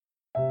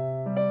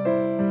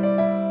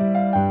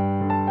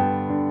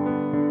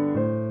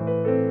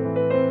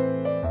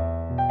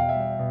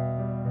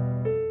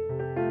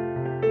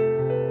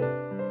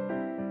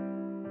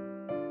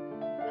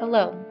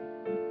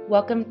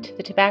Welcome to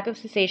the Tobacco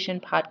Cessation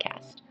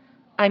Podcast.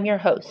 I'm your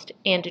host,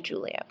 Ann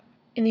DiGiulio.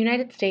 In the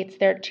United States,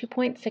 there are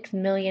 2.6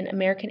 million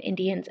American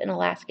Indians and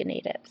Alaska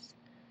Natives.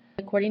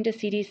 According to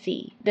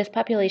CDC, this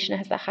population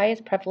has the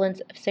highest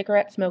prevalence of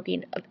cigarette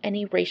smoking of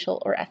any racial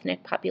or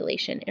ethnic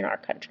population in our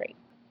country.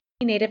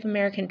 Native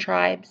American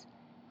tribes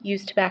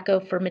use tobacco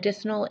for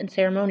medicinal and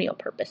ceremonial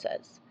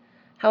purposes.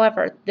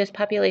 However, this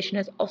population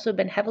has also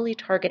been heavily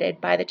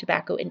targeted by the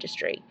tobacco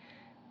industry,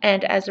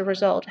 and as a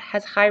result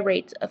has high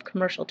rates of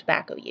commercial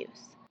tobacco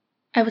use.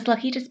 I was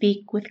lucky to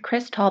speak with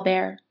Chris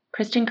Tallbear,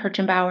 Kristen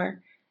Kirchenbauer,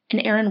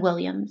 and Aaron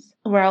Williams,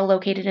 who are all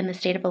located in the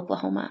state of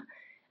Oklahoma,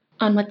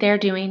 on what they're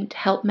doing to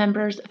help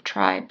members of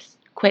tribes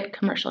quit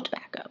commercial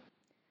tobacco.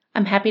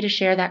 I'm happy to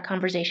share that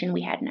conversation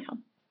we had now.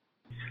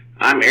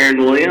 I'm Aaron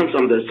Williams.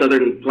 I'm the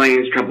Southern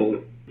Plains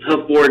Tribal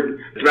Health Board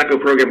Tobacco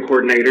Program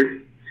Coordinator.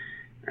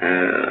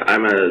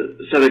 I'm a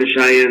Southern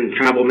Cheyenne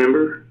tribal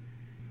member.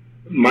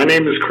 My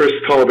name is Chris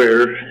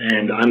Tallbear,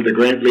 and I'm the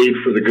grant lead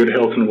for the Good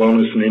Health and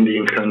Wellness in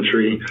Indian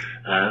Country.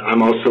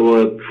 I'm also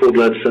a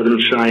full-blood Southern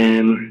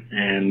Cheyenne,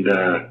 and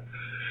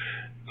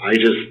I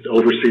just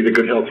oversee the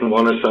Good Health and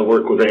Wellness. I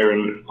work with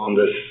Aaron on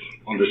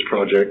this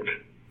project.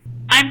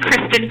 I'm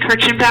Kristen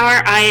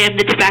Kirchenbauer. I am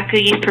the Tobacco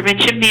Use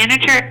Prevention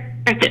Manager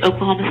at the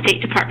Oklahoma State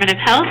Department of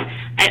Health.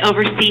 I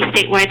oversee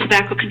statewide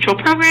tobacco control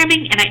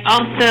programming, and I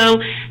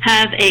also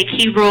have a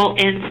key role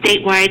in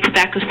statewide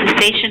tobacco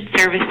cessation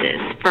services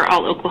for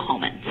all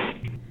Oklahomans.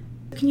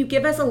 Can you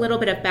give us a little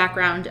bit of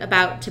background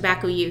about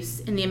tobacco use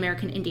in the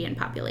American Indian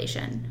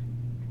population?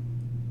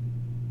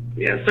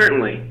 Yeah,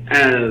 certainly.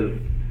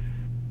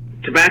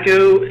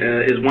 Tobacco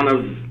is one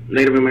of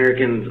Native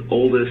Americans'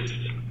 oldest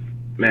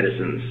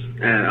medicines,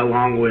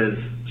 along with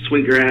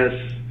sweetgrass,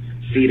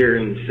 cedar,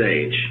 and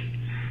sage.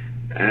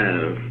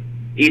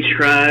 Each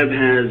tribe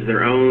has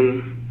their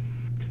own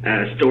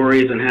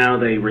stories on how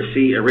they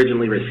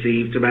originally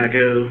received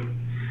tobacco.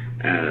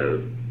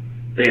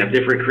 They have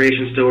different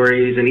creation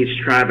stories, and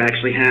each tribe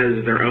actually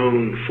has their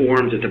own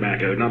forms of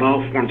tobacco. Not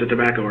all forms of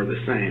tobacco are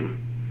the same.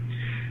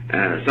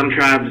 Some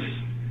tribes,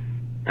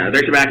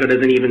 their tobacco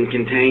doesn't even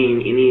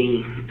contain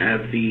any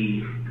of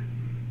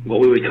what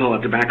we would call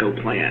a tobacco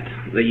plant.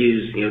 They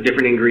use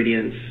different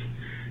ingredients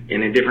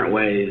and in different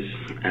ways.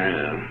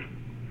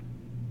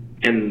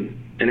 And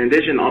in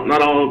addition,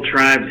 not all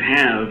tribes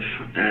have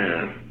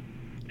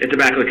a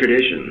tobacco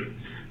tradition.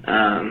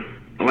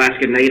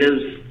 Alaska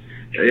Natives,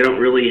 they don't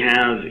really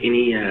have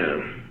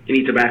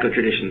any tobacco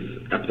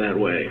traditions up that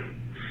way.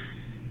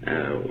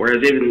 Whereas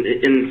even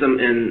in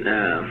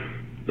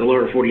the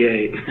lower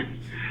 48,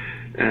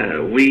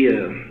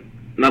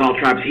 not all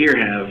tribes here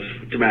have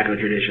tobacco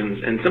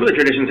traditions, and some of the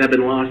traditions have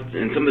been lost,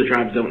 and some of the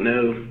tribes don't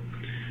know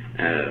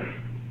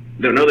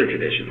their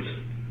traditions.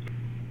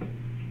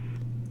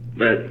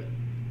 But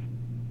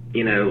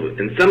in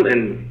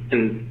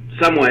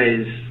some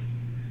ways,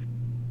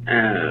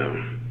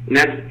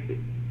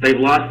 they've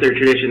lost their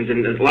traditions.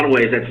 In a lot of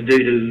ways, that's due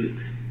to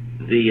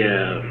the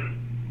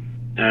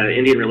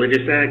Indian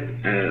Religious Act,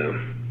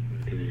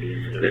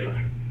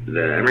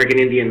 the American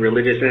Indian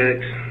Religious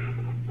Act,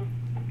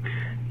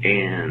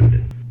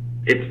 and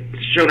it's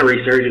shown a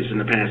resurgence in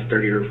the past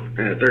 30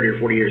 or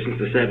 40 years since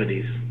the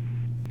 70s.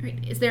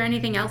 Great. Is there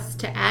anything else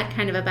to add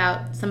kind of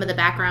about some of the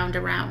background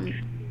around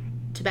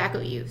tobacco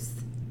use?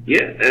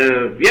 Yeah.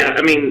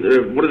 I mean,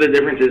 one of the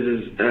differences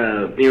is,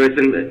 it's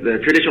been the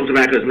traditional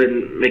tobacco has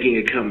been making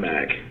a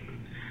comeback,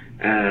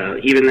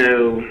 even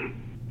though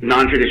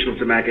non-traditional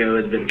tobacco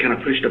has been kind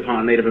of pushed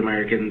upon Native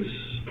Americans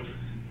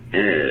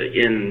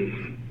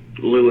in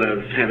lieu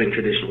of having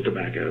traditional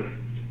tobacco.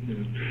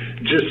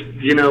 Just,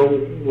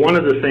 one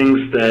of the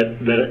things that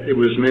it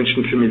was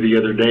mentioned to me the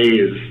other day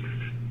is,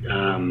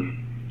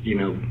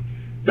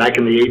 back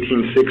in the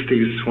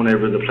 1860s,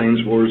 whenever the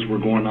Plains Wars were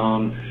going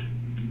on,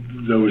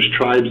 those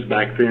tribes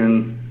back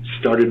then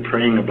started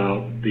praying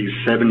about these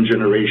 7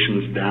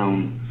 generations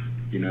down.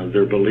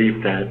 Their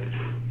belief that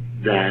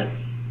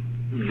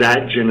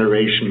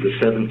generation, the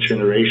 7th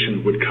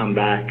generation, would come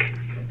back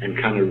and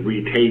kind of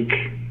retake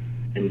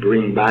and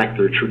bring back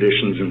their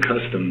traditions and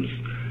customs.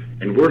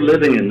 And we're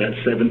living in that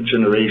 7th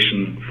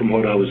generation, from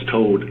what I was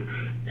told,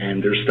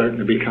 and there's starting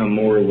to become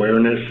more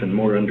awareness and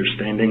more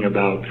understanding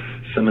about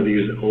some of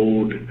these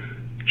old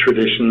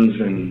traditions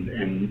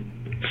and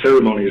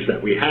ceremonies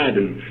that we had,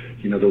 and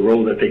the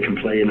role that they can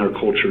play in our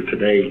culture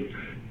today.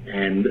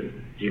 And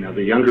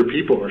the younger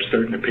people are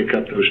starting to pick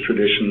up those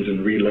traditions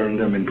and relearn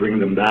them and bring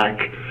them back.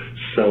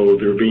 So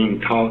they're being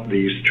taught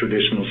these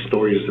traditional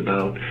stories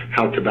about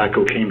how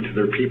tobacco came to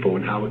their people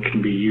and how it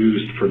can be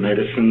used for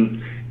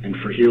medicine and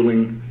for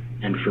healing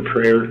and for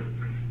prayer.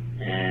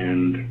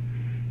 And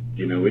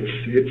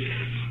it's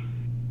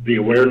the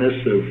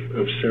awareness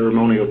of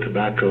ceremonial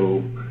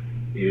tobacco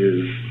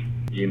is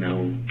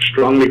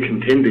strongly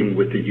contending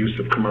with the use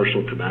of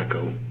commercial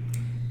tobacco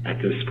at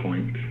this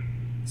point.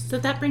 So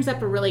that brings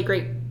up a really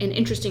great and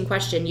interesting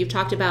question. You've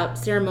talked about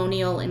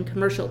ceremonial and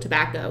commercial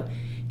tobacco.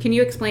 Can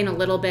you explain a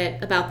little bit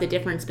about the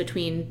difference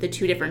between the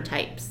two different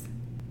types?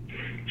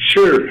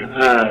 Sure.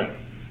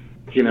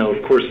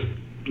 Of course,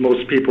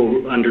 most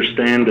people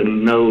understand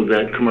and know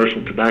that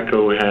commercial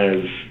tobacco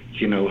has,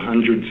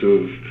 hundreds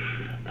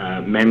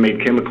of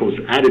man-made chemicals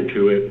added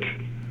to it,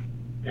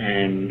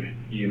 and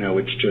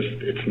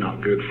it's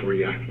not good for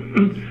you.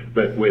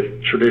 But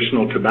with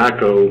traditional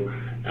tobacco,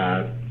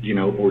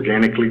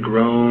 organically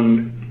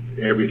grown,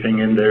 everything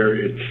in there,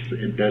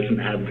 it doesn't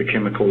have the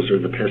chemicals or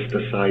the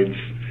pesticides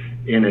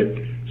in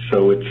it,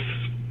 so it's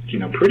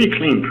pretty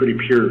clean, pretty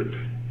pure,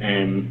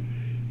 and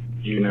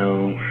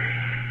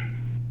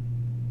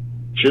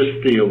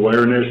just the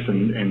awareness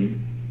and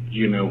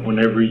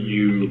whenever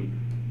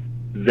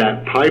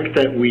that pipe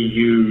that we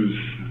use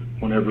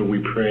whenever we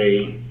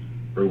pray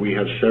or we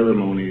have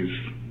ceremonies,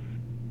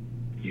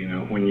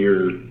 when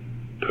you're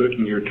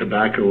putting your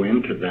tobacco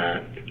into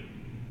that,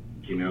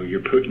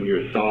 you're putting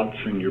your thoughts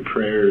and your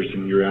prayers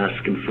and you're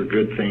asking for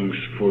good things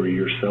for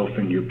yourself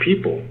and your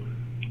people.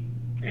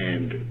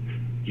 And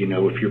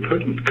if you're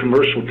putting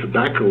commercial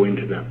tobacco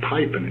into that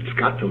pipe and it's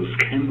got those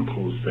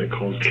chemicals that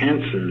cause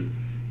cancer,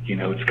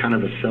 it's kind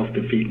of a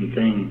self-defeating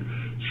thing.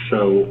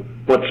 So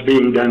what's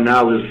being done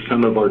now is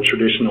some of our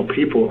traditional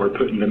people are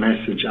putting the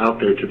message out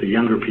there to the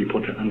younger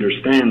people to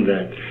understand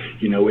that,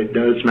 it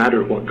does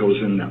matter what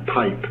goes in that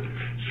pipe.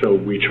 So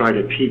we try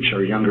to teach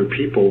our younger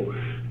people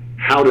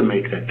how to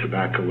make that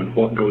tobacco and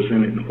what goes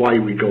in it and why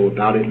we go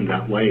about it in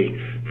that way,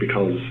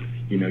 because,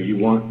 you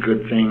want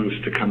good things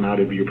to come out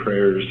of your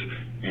prayers,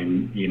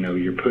 and,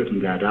 you're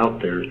putting that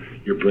out there.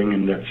 You're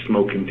bringing that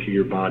smoke into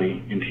your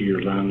body, into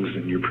your lungs,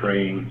 and you're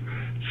praying.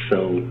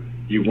 So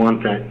you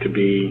want that to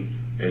be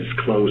as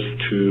close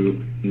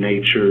to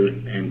nature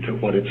and to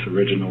what its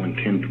original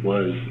intent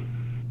was.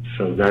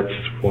 So that's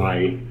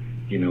why,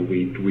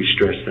 we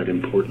stress that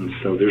importance.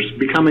 So there's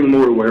becoming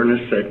more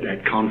awareness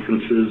at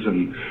conferences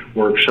and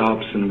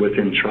workshops and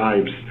within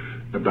tribes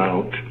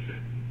about,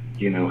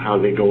 how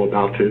they go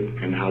about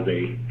it and how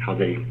they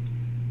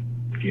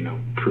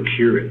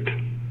procure it.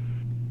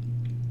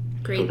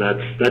 Great. So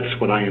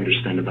that's what I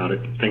understand about it.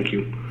 Thank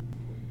you.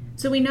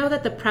 So we know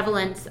that the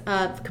prevalence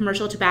of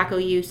commercial tobacco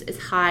use is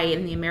high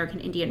in the American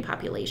Indian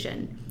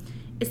population.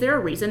 Is there a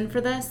reason for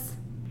this?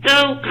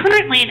 So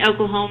currently in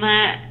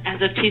Oklahoma,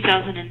 as of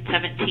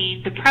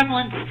 2017, the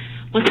prevalence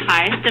was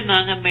highest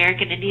among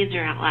American Indians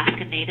or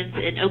Alaska Natives.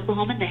 In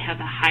Oklahoma, they have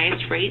the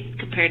highest rates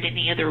compared to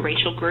any other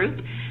racial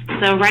group.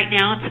 So right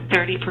now it's at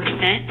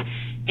 30%,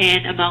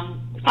 and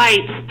among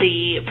whites,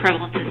 the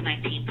prevalence is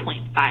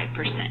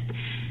 19.5%.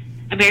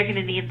 American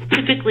Indians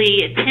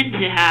typically tend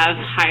to have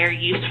higher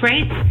use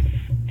rates,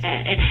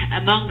 and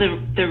among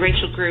the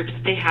racial groups,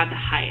 they have the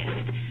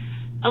highest.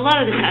 A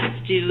lot of this has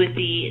to do with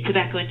the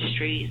tobacco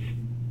industry's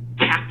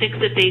tactics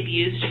that they've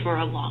used for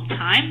a long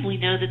time. We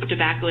know that the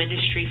tobacco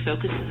industry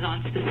focuses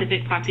on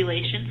specific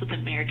populations, with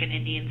American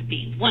Indians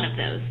being one of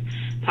those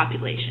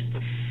populations.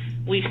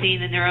 We've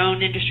seen in their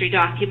own industry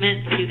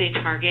documents who they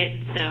target,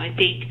 so I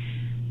think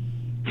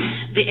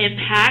the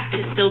impact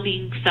is still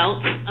being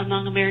felt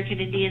among American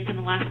Indians and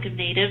Alaskan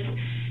Natives.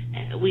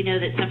 We know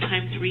that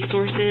sometimes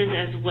resources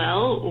as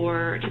well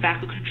or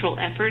tobacco control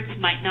efforts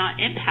might not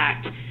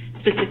impact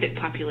specific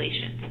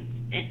populations.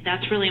 And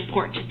that's really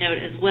important to note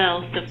as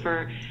well.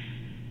 So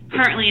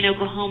currently in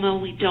Oklahoma,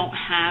 we don't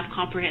have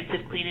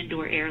comprehensive clean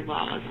indoor air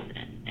laws.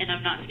 And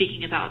I'm not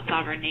speaking about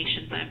sovereign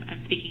nations.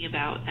 I'm speaking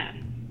about,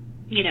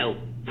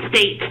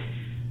 state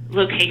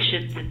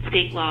locations and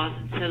state laws.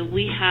 And so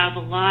we have a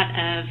lot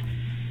of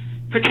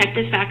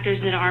protective factors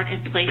that aren't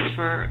in place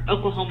for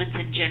Oklahomans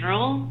in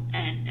general,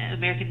 and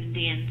American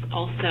Indians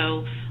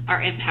also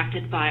are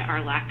impacted by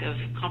our lack of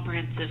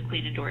comprehensive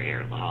clean indoor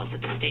air laws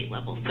at the state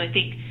level. So I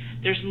think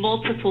there's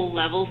multiple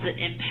levels that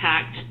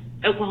impact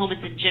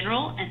Oklahomans in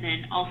general, and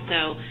then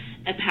also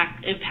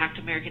impact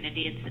American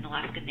Indians and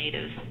Alaska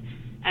Natives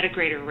at a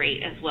greater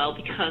rate as well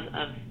because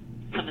of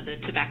some of the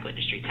tobacco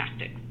industry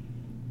tactics.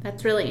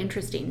 That's really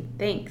interesting.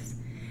 Thanks.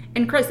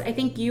 And Chris, I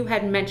think you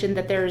had mentioned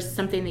that there's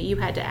something that you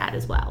had to add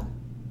as well.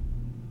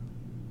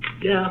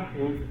 Yeah,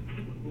 well,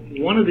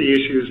 one of the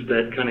issues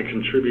that kind of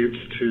contributes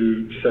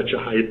to such a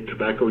high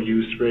tobacco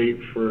use rate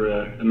for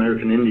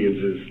American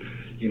Indians is,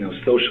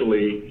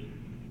 socially,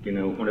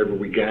 whenever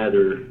we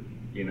gather,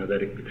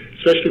 that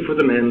especially for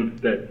the men,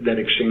 that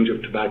exchange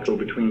of tobacco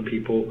between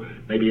people,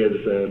 maybe as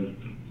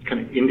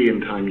kind of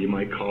Indian time, you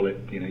might call it.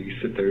 You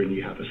sit there and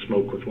you have a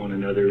smoke with one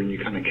another and you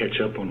kind of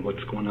catch up on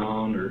what's going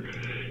on, or,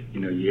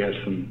 you have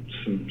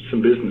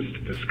some business to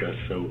discuss.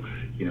 So,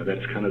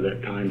 that's kind of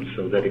that time.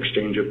 So that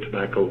exchange of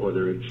tobacco,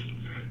 whether it's,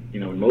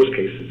 in most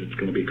cases, it's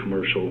going to be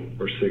commercial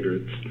or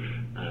cigarettes,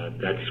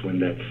 that's when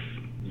that's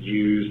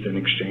used and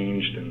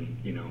exchanged, and,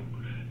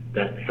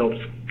 that helps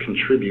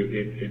contribute.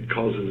 It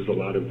causes a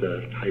lot of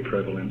the high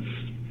prevalence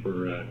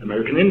for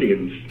American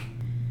Indians.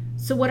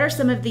 So what are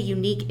some of the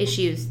unique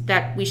issues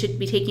that we should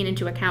be taking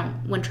into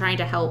account when trying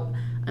to help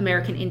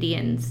American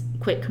Indians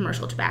quit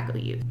commercial tobacco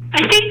use?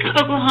 I think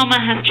Oklahoma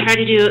has tried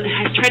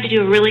to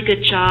do a really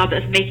good job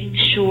of making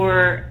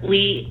sure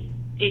we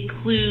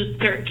include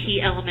certain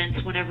key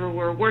elements whenever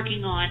we're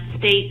working on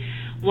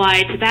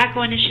statewide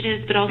tobacco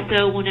initiatives, but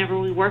also whenever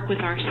we work with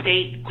our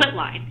state quit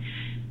line.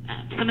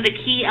 Some of the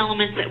key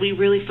elements that we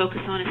really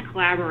focus on is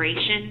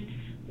collaboration.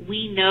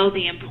 We know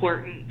the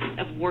importance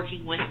of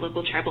working with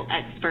local tribal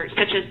experts,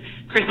 such as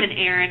Chris and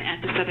Aaron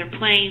at the Southern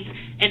Plains,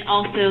 and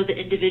also the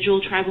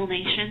individual tribal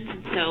nations.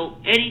 And so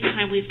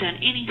anytime we've done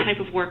any type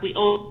of work, we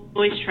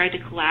always try to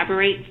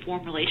collaborate and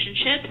form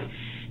relationships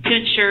to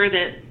ensure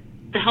that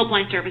the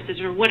helpline services,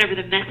 or whatever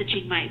the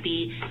messaging might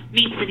be,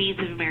 meets the needs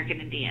of American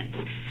Indians,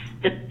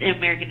 the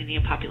American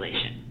Indian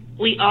population.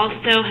 We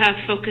also have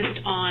focused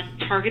on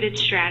targeted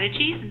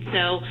strategies, and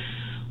so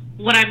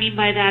what I mean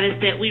by that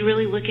is that we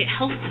really look at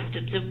health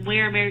systems and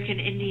where American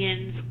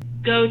Indians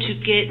go to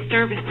get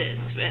services.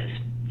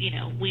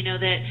 We know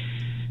that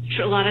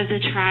a lot of the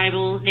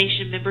tribal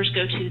nation members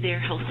go to their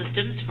health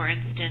systems, for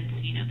instance,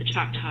 the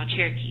Choctaw,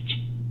 Cherokee,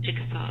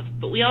 Chickasaws.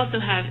 But we also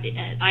have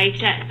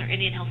IHS, or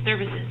Indian Health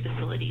Services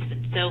facilities.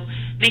 And so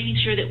making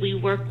sure that we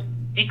work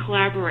in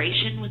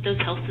collaboration with those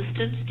health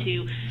systems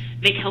to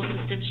make health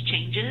systems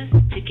changes,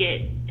 to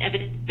get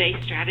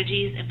evidence-based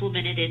strategies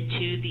implemented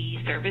into the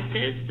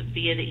services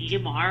via the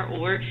EMR,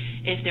 or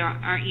if they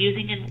aren't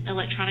using an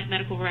electronic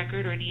medical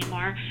record or an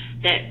EMR,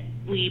 that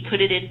we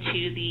put it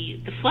into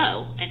the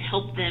flow and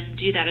help them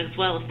do that as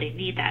well if they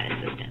need that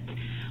assistance.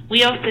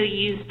 We also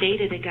use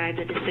data to guide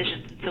the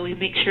decisions, so we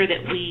make sure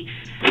that we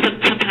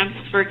sometimes,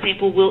 for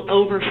example, we'll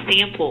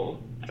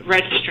oversample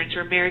registrants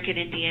or American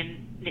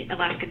Indian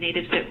Alaska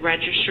Natives that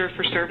register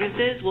for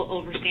services. We'll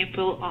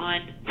oversample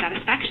on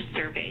satisfaction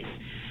surveys.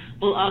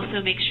 We'll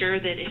also make sure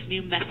that if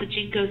new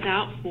messaging goes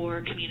out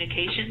for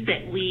communication,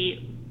 that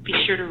we be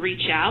sure to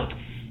reach out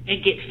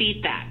and get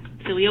feedback.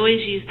 So we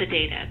always use the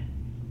data.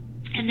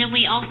 And then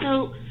we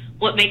also,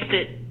 what makes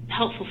it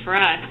helpful for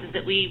us is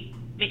that we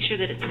make sure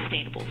that it's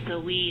sustainable. So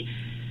we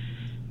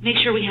make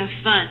sure we have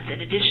funds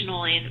and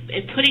additionally,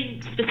 and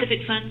putting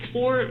specific funds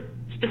for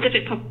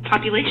specific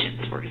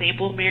populations. For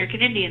example,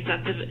 American Indians,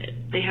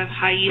 they have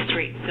high use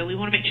rates. So we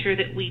want to make sure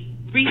that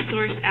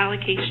resource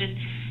allocation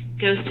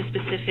goes to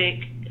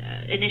specific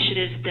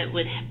initiatives that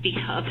would be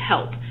of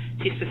help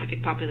to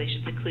specific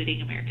populations,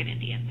 including American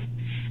Indians.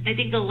 And I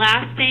think the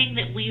last thing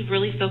that we've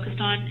really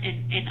focused on,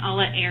 and I'll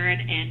let Aaron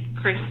and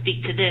Chris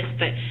speak to this,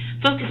 but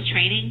focus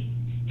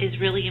training is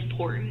really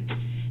important.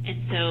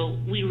 And so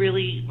we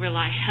really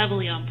rely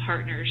heavily on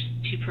partners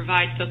to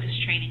provide focus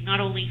training, not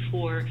only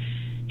for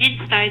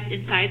inside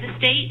the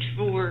state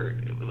for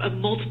a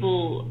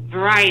multiple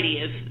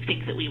variety of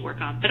things that we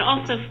work on, but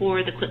also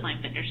for the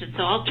quitline vendors. And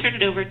so I'll turn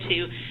it over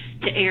to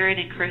Aaron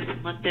and Chris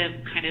and let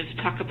them kind of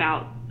talk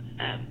about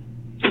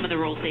some of the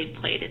roles they've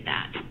played in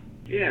that.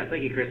 Yeah,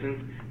 thank you,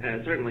 Kristen.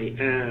 Certainly.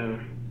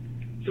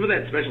 Some of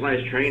that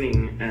specialized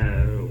training,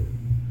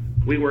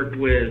 we worked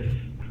with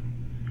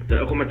the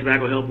Oklahoma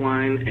Tobacco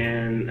Helpline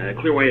and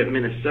Clearway of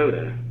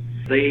Minnesota.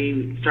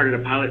 They started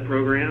a pilot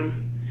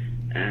program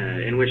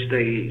in which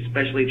they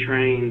specially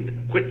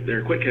trained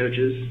their quit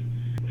coaches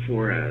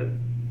for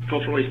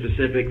culturally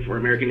specific for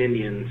American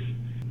Indians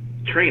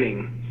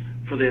training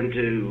for them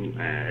to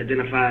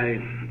identify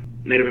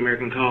Native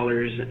American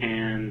callers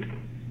and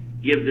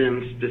give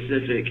them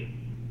specific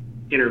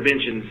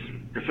interventions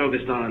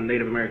focused on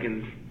Native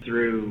Americans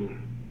through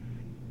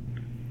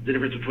the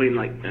difference between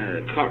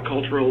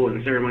cultural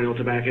and ceremonial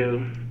tobacco,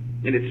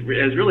 and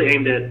it's really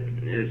aimed at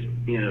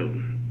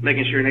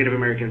making sure Native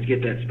Americans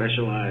get that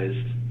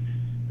specialized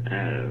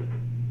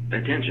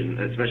attention,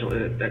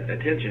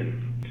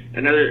 attention.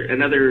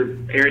 Another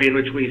area in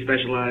which we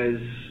specialize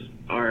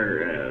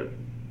our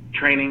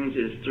trainings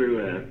is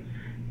through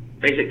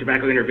basic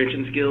tobacco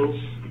intervention skills.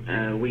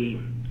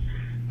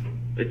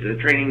 It's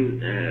a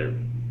training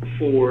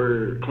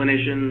for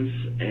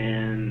clinicians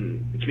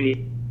and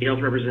community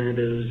health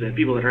representatives and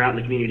people that are out in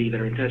the community that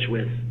are in touch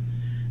with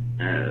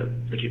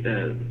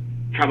the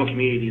tribal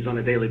communities on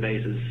a daily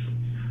basis,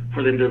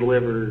 for them to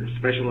deliver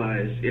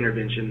specialized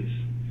interventions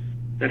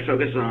that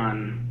focus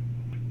on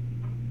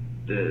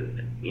the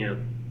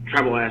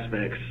tribal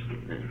aspects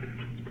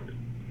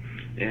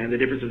and the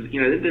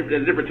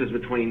differences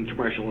between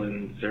commercial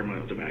and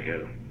ceremonial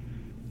tobacco,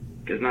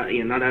 because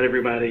not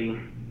everybody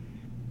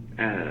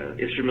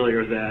is familiar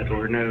with that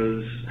or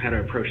knows how to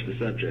approach the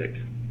subject.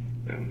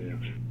 Yeah.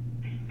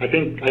 I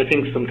think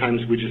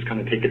sometimes we just kind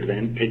of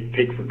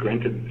take for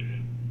granted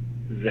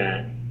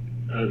that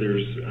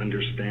others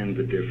understand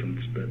the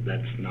difference, but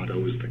that's not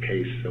always the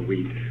case. So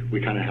we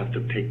kind of have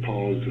to take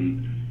pause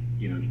and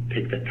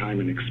take that time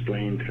and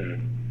explain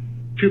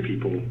to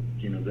people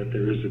that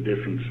there is a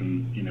difference,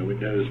 and it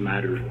does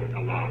matter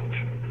a lot.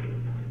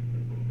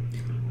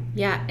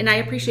 Yeah, and I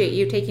appreciate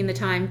you taking the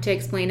time to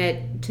explain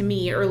it to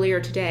me earlier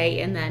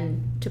today, and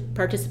then to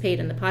participate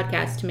in the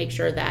podcast to make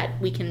sure that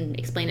we can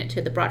explain it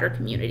to the broader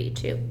community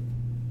too.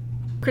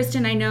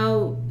 Kristen, I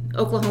know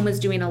Oklahoma is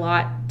doing a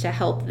lot to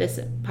help this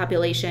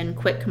population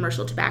quit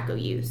commercial tobacco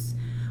use.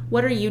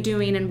 What are you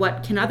doing, and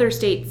what can other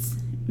states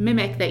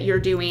mimic that you're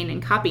doing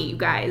and copy you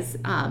guys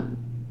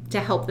to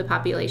help the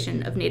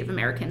population of Native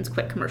Americans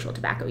quit commercial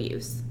tobacco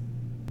use?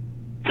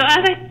 So as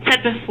I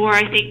said before,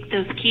 I think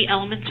those key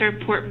elements are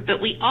important,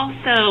 but we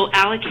also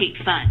allocate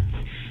funds.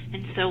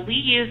 And so we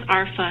use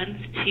our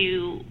funds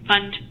to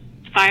fund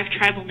 5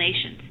 tribal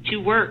nations to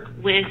work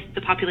with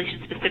the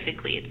population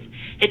specifically.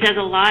 It does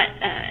a lot.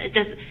 It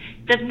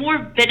does more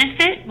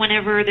benefit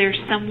whenever there's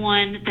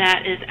someone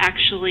that is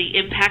actually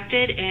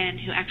impacted and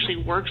who actually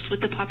works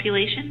with the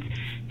populations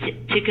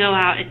to go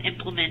out and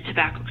implement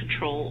tobacco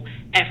control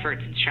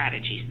efforts and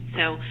strategies.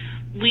 So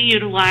we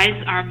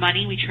utilize our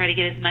money. We try to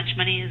get as much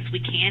money as we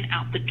can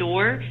out the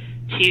door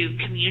to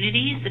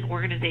communities and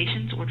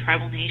organizations or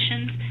tribal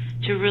nations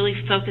to really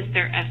focus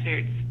their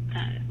efforts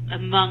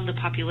among the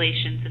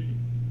populations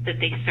that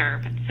they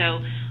serve. And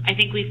so I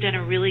think we've done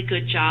a really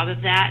good job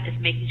of that, is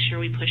making sure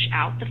we push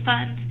out the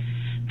funds,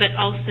 but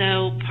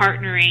also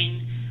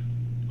partnering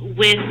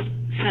with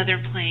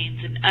Southern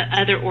Plains and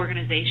other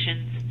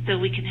organizations so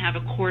we can have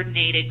a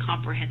coordinated,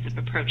 comprehensive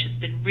approach. It's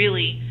been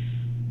really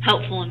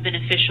helpful and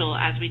beneficial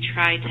as we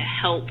try to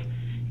help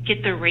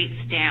get the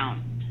rates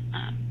down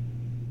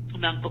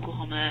among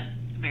Oklahoma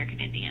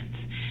American Indians.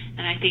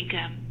 And I think,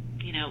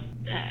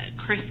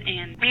 Chris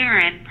and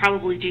Aaron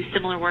probably do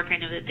similar work. I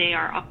know that they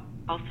are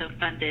also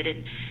funded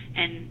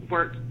and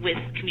work with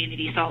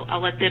communities. So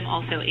I'll let them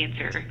also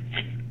answer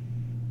and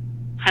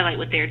highlight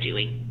what they're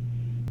doing.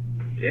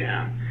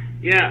 Yeah.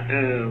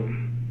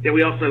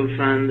 We also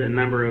fund a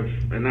number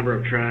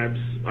of tribes.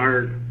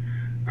 Our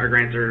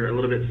grants are a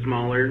little bit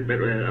smaller,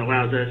 but it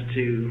allows us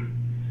to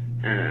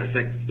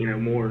affect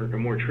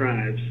more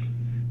tribes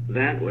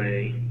that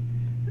way.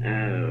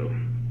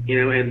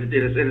 And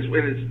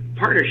it's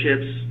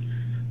partnerships.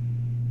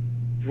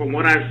 From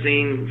what I've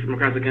seen from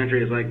across the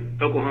country, is like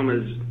Oklahoma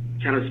is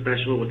kind of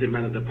special with the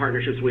amount of the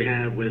partnerships we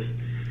have with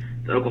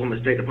the Oklahoma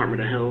State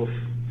Department of Health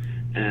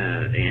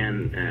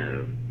and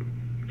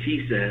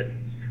TSET.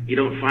 You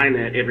don't find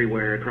that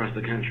everywhere across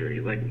the country.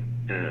 Like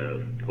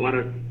a lot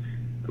of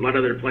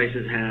other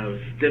places have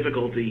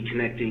difficulty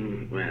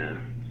connecting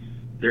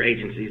their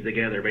agencies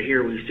together, but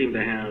here we seem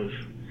to have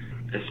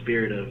a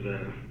spirit of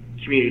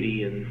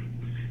community, and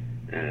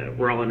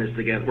we're all in this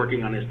together,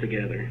 working on this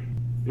together.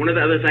 One of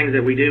the other things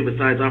that we do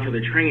besides offer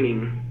the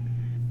training,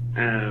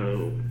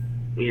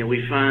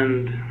 we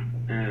fund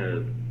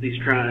these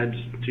tribes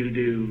to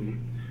do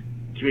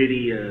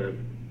community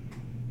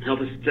health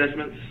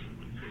assessments,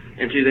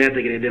 and to that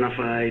they can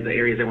identify the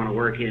areas they want to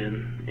work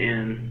in,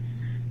 and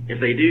if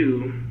they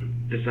do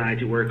decide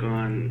to work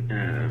on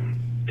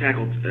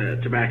tackle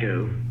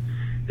tobacco,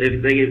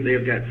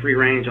 they've got free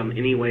range on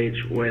any way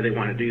they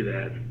want to do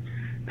that.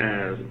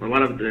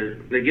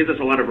 It gives us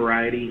a lot of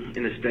variety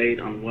in the state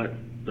on what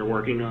they're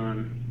working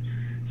on.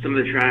 Some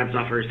of the tribes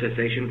offer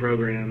cessation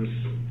programs.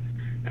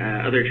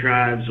 Other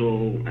tribes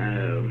will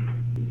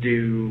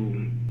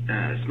do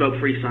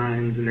smoke-free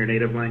signs in their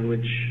native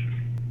language.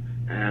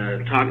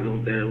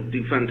 They'll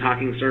do fun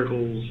talking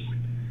circles.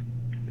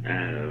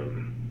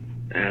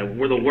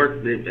 Where they'll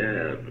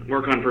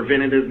work on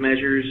preventative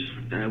measures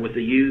with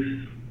the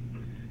youth.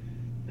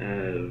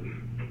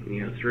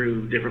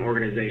 Through different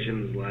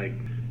organizations like,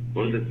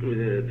 what was it,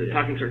 the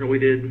talking circle we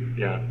did?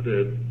 Yeah,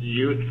 the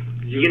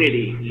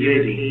Unity.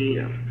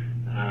 Yeah.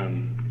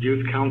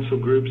 Youth council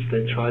groups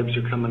that tribes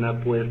are coming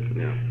up with,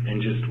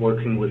 and just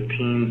working with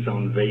teens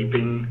on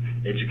vaping,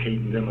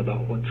 educating them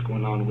about what's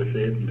going on with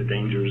it and the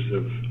dangers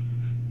of,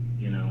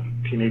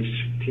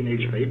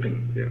 teenage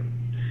vaping.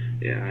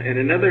 Yeah, and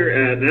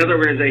another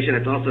organization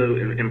that's also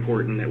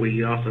important that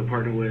we also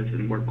partner with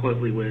and work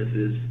closely with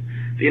is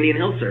the Indian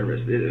Health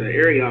Service. The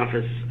area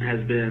office has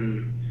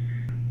been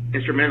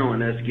instrumental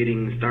in us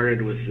getting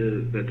started with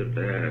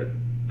the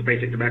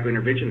basic tobacco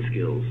intervention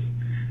skills.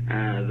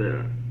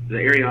 The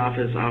area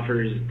office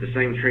offers the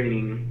same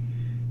training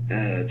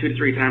 2 to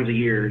 3 times a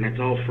year, and it's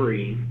all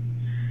free,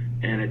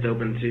 and it's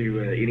open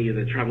to any of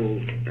the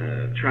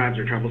tribes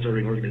or tribal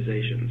serving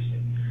organizations.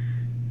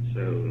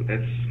 So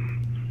that's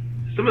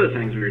some of the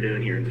things we were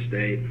doing here in the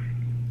state.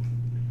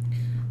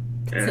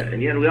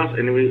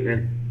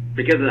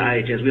 Because of the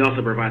IHS, we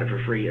also provide it for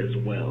free as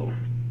well.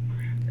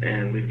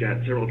 And we've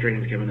got several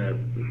trainings coming up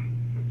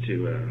to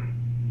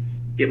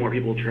get more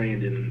people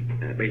trained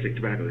in basic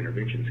tobacco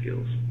intervention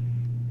skills.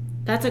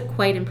 That's a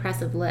quite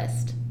impressive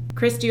list.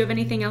 Chris, do you have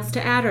anything else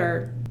to add,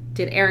 or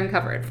did Aaron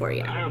cover it for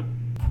you?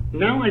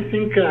 No, I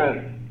think,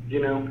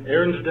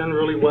 Aaron's done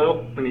really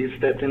well when he's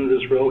stepped into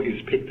this role.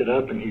 He's picked it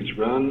up and he's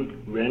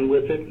ran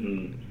with it.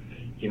 And,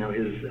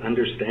 his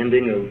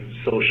understanding of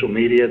social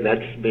media,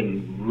 that's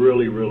been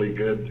really, really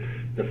good.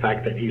 The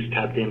fact that he's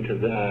tapped into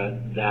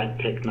that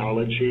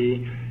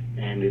technology,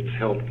 and it's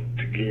helped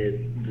to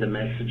get the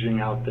messaging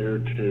out there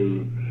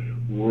to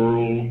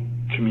rural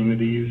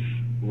communities,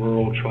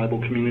 rural tribal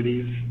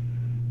communities.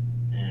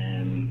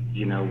 And,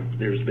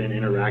 there's been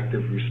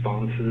interactive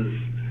responses,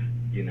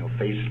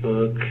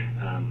 Facebook.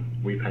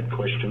 We've had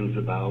questions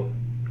about,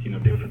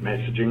 different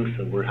messaging,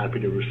 so we're happy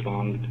to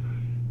respond,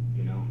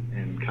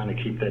 and kind of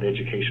keep that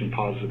education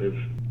positive.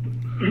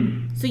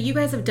 So you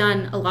guys have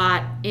done a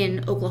lot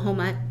in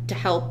Oklahoma to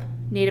help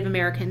Native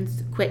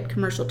Americans quit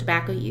commercial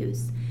tobacco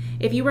use.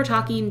 If you were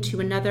talking to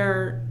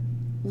another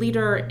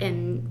leader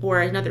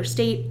or another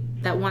state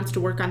that wants to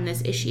work on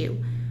this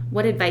issue,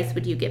 what advice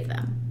would you give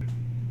them?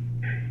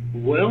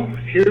 Well,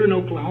 here in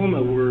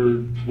Oklahoma,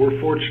 we're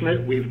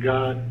fortunate. We've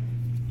got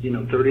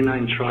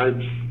 39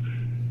 tribes.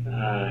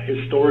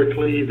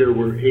 Historically, there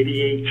were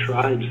 88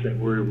 tribes that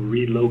were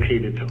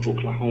relocated to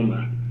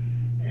Oklahoma,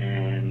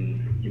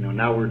 and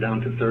now we're down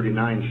to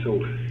 39.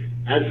 So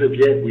as of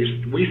yet,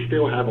 we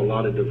still have a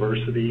lot of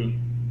diversity.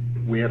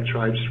 We have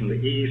tribes from the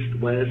east,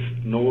 west,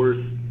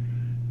 north,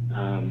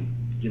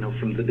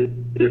 from the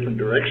different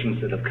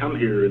directions that have come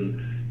here, and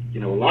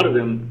a lot of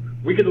them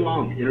we get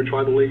along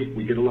intertribally.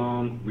 We get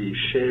along. We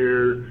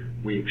share.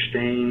 We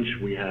exchange.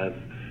 We have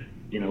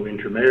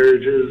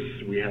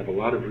intermarriages. We have a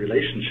lot of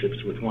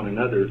relationships with one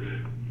another.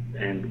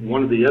 And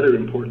one of the other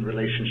important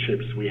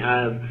relationships we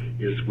have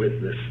is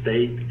with the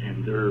state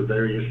and their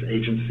various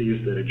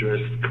agencies that address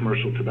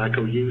commercial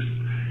tobacco use.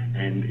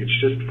 And it's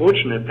just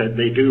fortunate that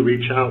they do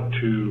reach out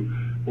to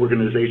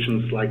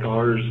organizations like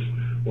ours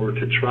or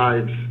to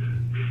tribes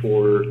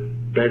for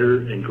better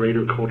and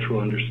greater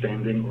cultural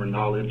understanding or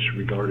knowledge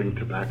regarding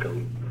tobacco.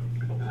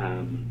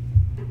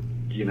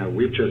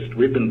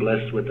 We've been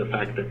blessed with the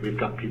fact that we've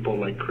got people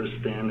like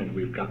Kristen, and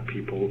we've got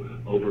people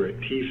over at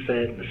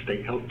TSET, the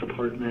State Health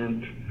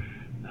Department,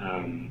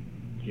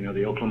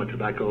 the Oklahoma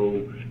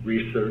Tobacco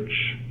Research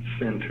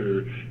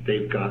Center.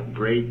 They've got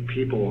great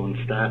people on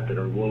staff that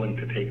are willing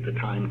to take the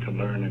time to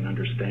learn and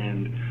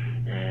understand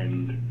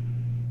and,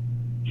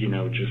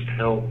 just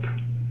help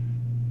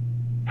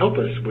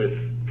us with,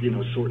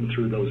 sorting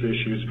through those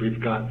issues.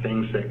 We've got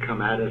things that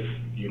come at us,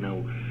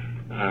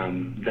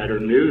 that are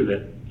new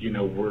that,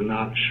 we're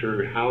not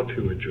sure how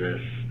to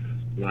address,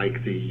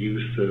 like the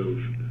use of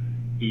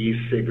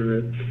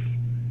e-cigarettes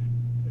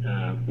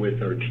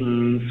with our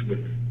teens,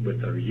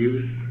 with our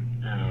youth.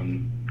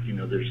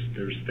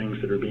 There's things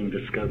that are being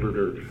discovered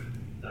or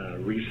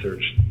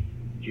researched,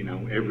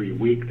 every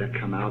week that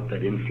come out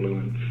that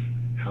influence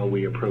how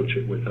we approach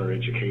it with our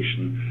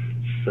education.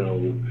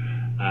 So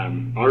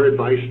our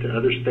advice to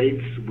other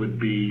states would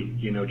be,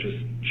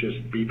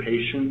 just be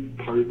patient,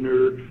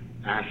 partner,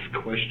 ask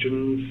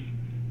questions,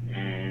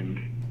 and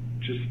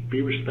just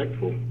be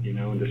respectful,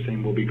 and the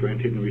same will be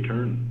granted in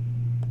return.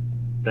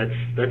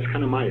 That's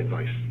kind of my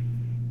advice.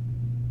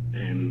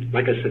 And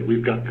like I said,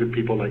 we've got good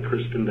people like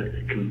Kristen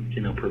that can,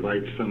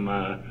 provide some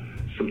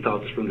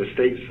thoughts from the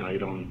state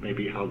side on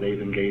maybe how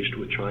they've engaged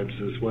with tribes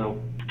as well.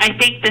 I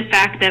think the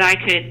fact that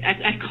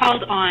I've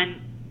called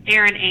on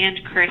Aaron and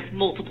Chris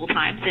multiple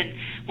times, and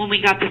when we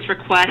got this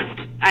request,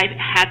 I've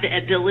had the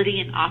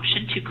ability and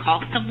option to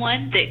call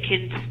someone that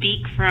can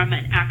speak from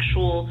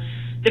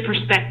the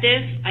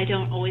perspective. I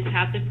don't always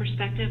have the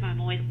perspective.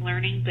 I'm always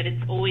learning, but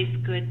it's always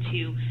good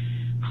to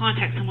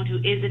contact someone who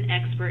is an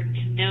expert and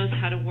who knows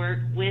how to work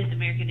with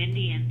American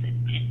Indians and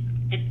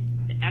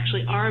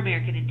actually are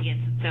American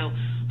Indians. And so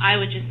I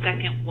would just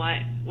second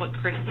what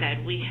Chris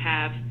said.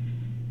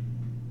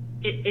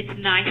 It's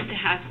nice to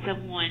have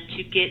someone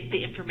to get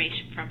the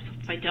information from. So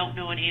if I don't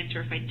know an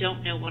answer, if I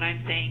don't know what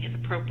I'm saying is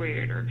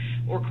appropriate or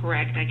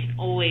correct, I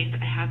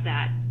have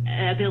that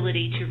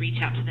ability to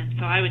reach out to them.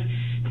 So I would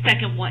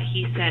second what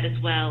he said as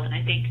well. And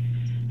I think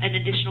an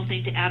additional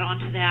thing to add on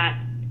to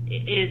that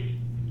is,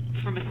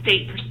 from a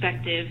state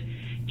perspective,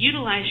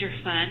 utilize your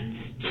funds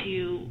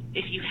to,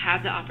 if you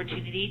have the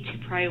opportunity, to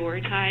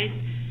prioritize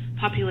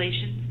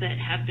populations that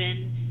have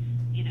been,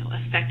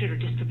 affected or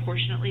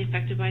disproportionately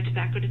affected by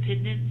tobacco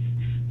dependence.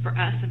 For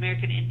us,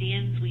 American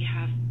Indians, we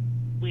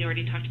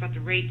already talked about the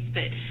rates,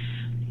 but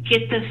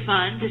get the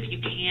funds if you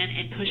can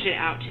and push it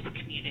out to the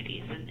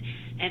communities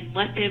and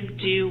let them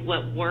do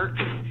what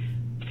works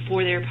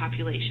for their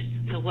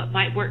populations. So what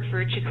might work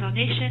for a Chickasaw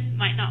Nation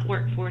might not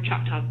work for a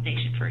Choctaw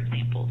Nation, for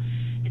example.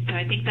 And so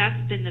I think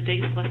that's been the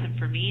biggest lesson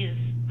for me is,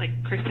 like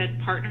Chris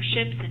said,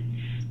 partnerships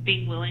and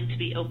being willing to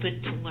be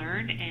open to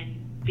learn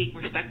and being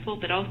respectful,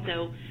 but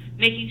also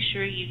making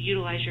sure you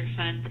utilize your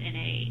funds in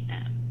a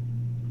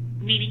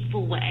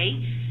meaningful way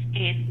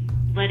and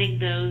letting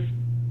those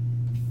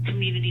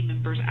community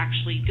members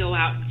actually go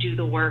out and do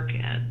the work.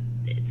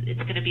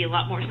 It's going to be a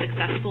lot more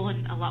successful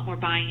and a lot more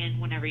buy-in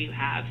whenever you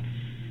have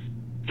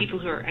people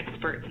who are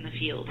experts in the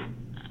field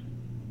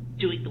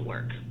doing the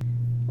work.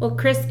 Well,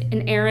 Chris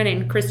and Aaron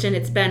and Kristen,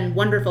 it's been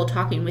wonderful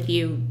talking with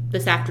you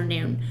this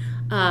afternoon.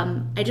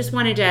 I just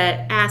wanted to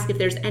ask if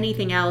there's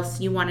anything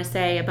else you want to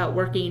say about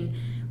working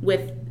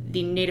with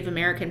the Native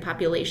American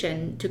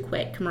population to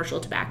quit commercial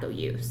tobacco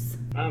use.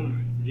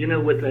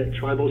 With that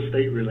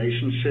tribal-state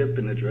relationship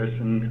and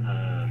addressing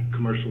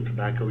commercial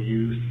tobacco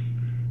use,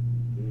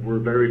 we're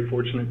very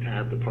fortunate to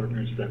have the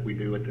partners that we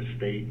do at the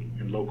state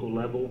and local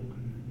level.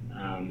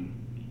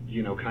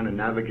 Kind of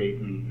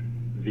navigating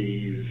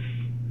these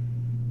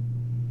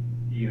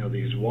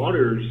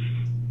waters,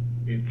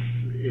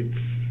 it's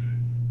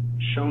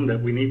shown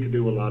that we need to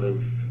do a lot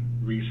of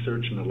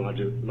research and a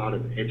lot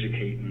of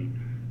educating,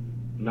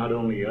 not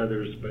only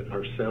others but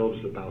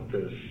ourselves about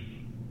this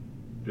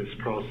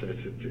process.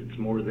 It's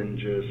more than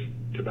just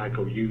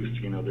tobacco use.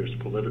 There's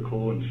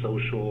political and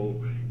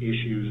social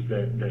issues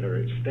that are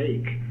at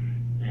stake,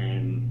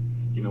 and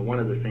one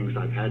of the things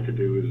I've had to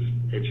do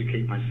is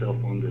educate myself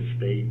on the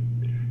state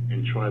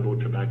and tribal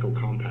tobacco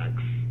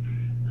compacts.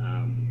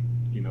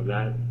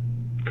 that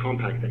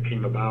compact that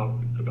came about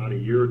a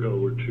year ago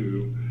or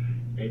two,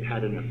 it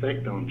had an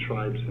effect on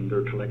tribes and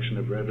their collection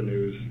of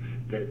revenues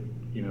that,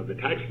 the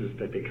taxes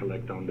that they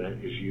collect on that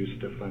is used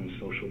to fund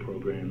social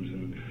programs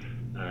and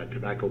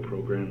tobacco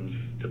programs,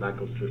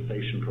 tobacco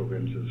cessation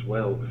programs as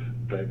well.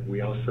 But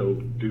we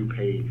also do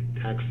pay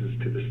taxes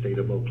to the state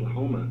of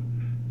Oklahoma.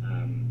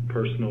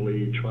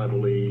 Personally,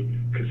 tribally,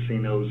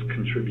 casinos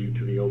contribute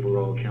to the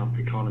overall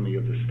economy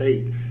of the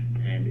state.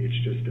 And it's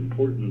just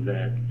important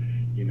that,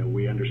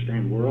 we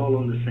understand we're all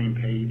on the same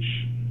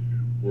page.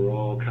 We're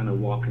all kind of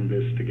walking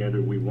this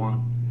together. We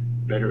want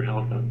better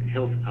health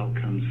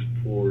outcomes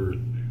for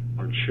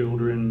our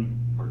children,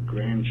 our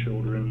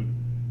grandchildren,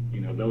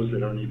 those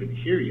that aren't even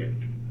here yet.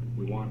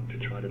 We want to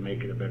try to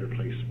make it a better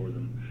place for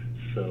them.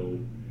 So,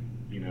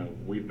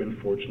 we've been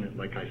fortunate,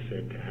 like I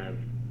said, to have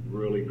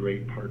really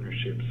great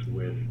partnerships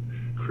with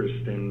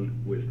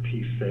Kristen, with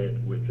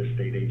TSET, with the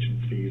state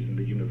agencies and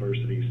the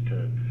universities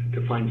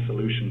to find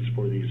solutions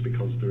for these,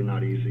 because they're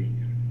not easy.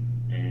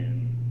 And,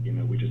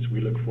 we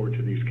look forward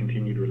to these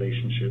continued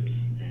relationships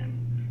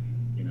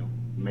and,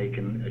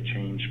 making a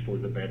change for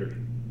the better.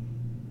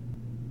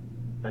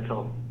 That's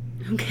all.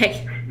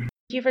 Okay. Thank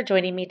you for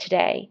joining me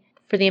today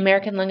for the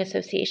American Lung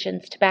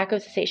Association's Tobacco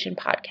Cessation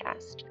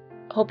podcast.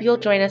 Hope you'll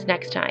join us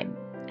next time.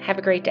 Have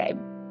a great day.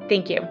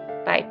 Thank you.